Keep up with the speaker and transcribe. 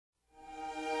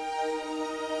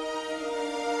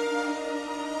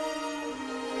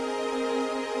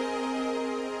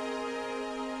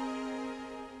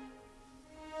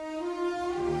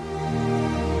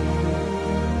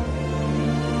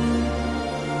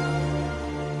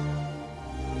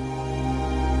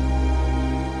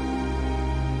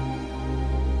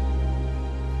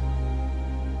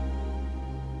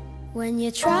When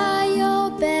you try your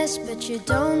best but you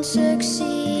don't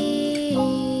succeed,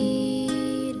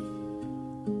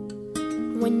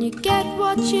 when you get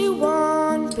what you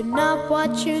want but not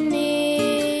what you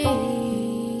need,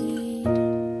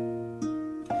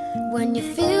 when you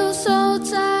feel so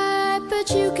tired but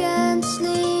you can't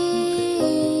sleep,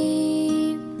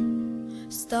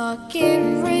 stuck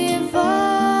in reverse.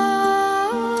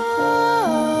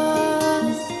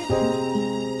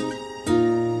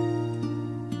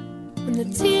 When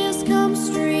the tears come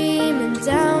streaming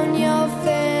down your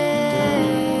face,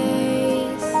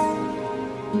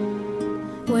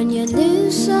 when you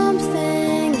lose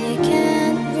something you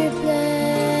can't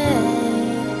replace,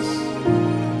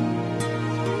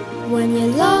 when you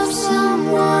love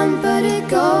someone but it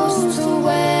goes to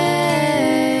waste,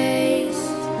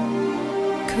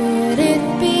 could it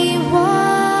be worse?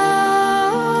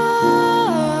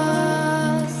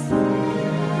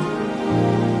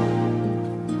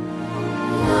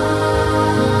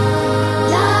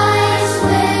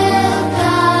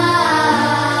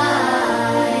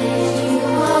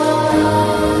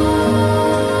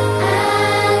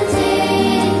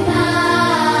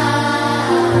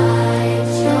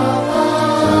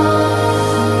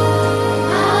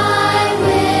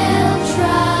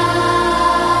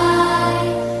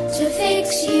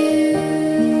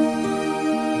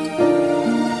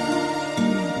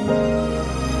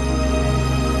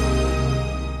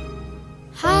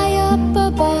 Up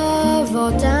above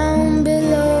or down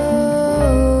below,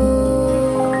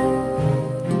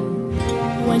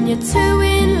 when you're too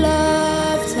in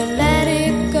love to let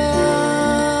it go,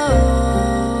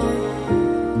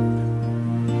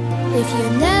 if you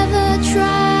never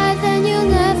try then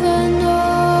you'll never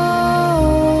know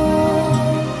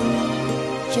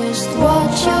just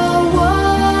what you're worth.